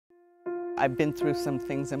I've been through some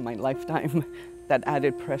things in my lifetime that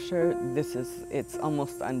added pressure. It's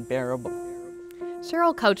almost unbearable.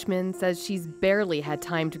 Cheryl Couchman says she's barely had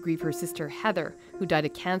time to grieve her sister Heather, who died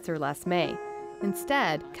of cancer last May.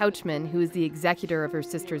 Instead, Couchman, who is the executor of her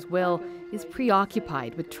sister's will, is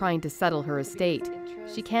preoccupied with trying to settle her estate.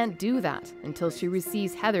 She can't do that until she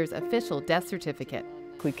receives Heather's official death certificate.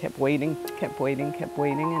 We kept waiting,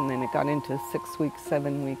 and then it got into 6 weeks,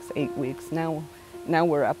 7 weeks, 8 weeks. Now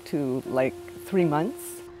we're up to like 3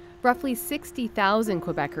 months. Roughly 60,000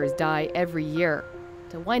 Quebecers die every year.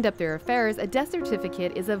 To wind up their affairs, a death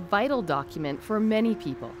certificate is a vital document for many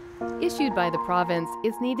people. Issued by the province,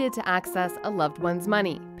 it's needed to access a loved one's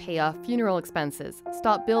money, pay off funeral expenses,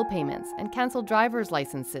 stop bill payments, and cancel driver's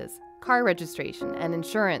licenses, car registration, and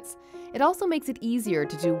insurance. It also makes it easier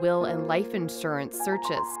to do will and life insurance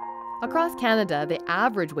searches. Across Canada, the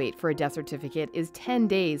average wait for a death certificate is 10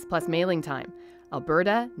 days plus mailing time.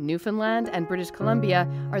 Alberta, Newfoundland, and British Columbia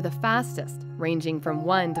are the fastest, ranging from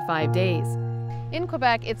 1 to 5 days. In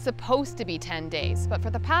Quebec, it's supposed to be 10 days, but for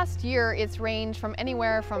the past year, it's ranged from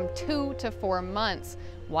anywhere from 2 to 4 months.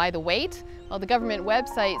 Why the wait? Well, the government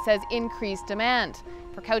website says increased demand.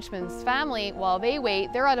 For Couchman's family, while they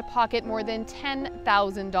wait, they're out of pocket more than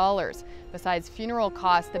 $10,000. Besides funeral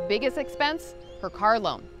costs, the biggest expense? Her car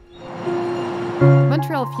loan.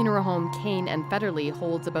 Montreal funeral home Kane and Federley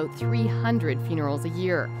holds about 300 funerals a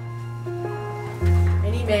year.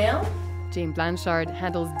 Any mail? Jane Blanchard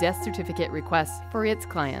handles death certificate requests for its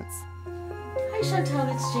clients. Hi Chantal,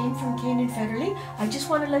 it's Jane from Kane and Federley. I just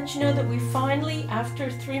want to let you know that we finally, after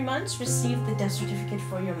 3 months, received the death certificate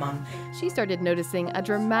for your mom. She started noticing a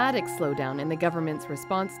dramatic slowdown in the government's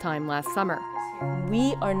response time last summer.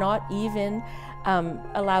 We are not even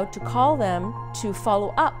allowed to call them to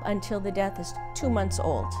follow up until the death is 2 months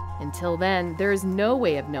old. Until then, there is no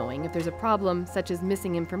way of knowing if there's a problem such as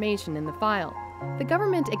missing information in the file. The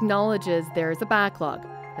government acknowledges there is a backlog.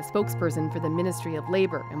 A spokesperson for the Ministry of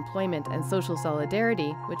Labour, Employment and Social Solidarity,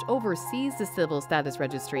 which oversees the Civil Status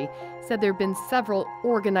Registry, said there have been several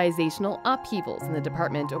organizational upheavals in the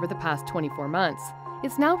department over the past 24 months.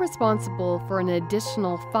 It's now responsible for an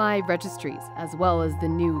additional 5 registries, as well as the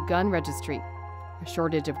new gun registry. A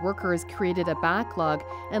shortage of workers created a backlog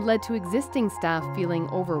and led to existing staff feeling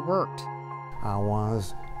overworked. I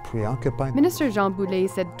was preoccupied. Minister Jean Boulet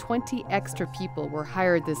said 20 extra people were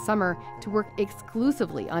hired this summer to work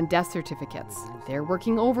exclusively on death certificates. They're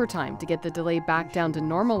working overtime to get the delay back down to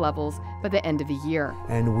normal levels by the end of the year.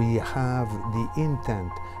 And we have the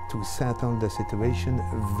intent to settle the situation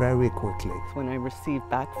very quickly. When I received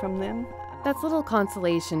back from them, that's little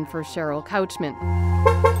consolation for Cheryl Couchman.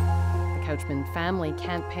 The Couchman family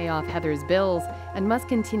can't pay off Heather's bills and must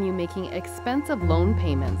continue making expensive loan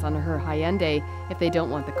payments on her Hyundai if they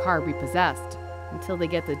don't want the car repossessed. Until they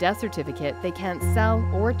get the death certificate, they can't sell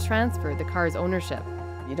or transfer the car's ownership.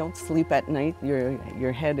 You don't sleep at night,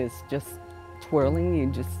 your head is just twirling.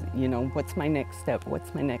 You know, what's my next step?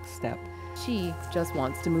 What's my next step? She just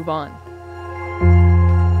wants to move on.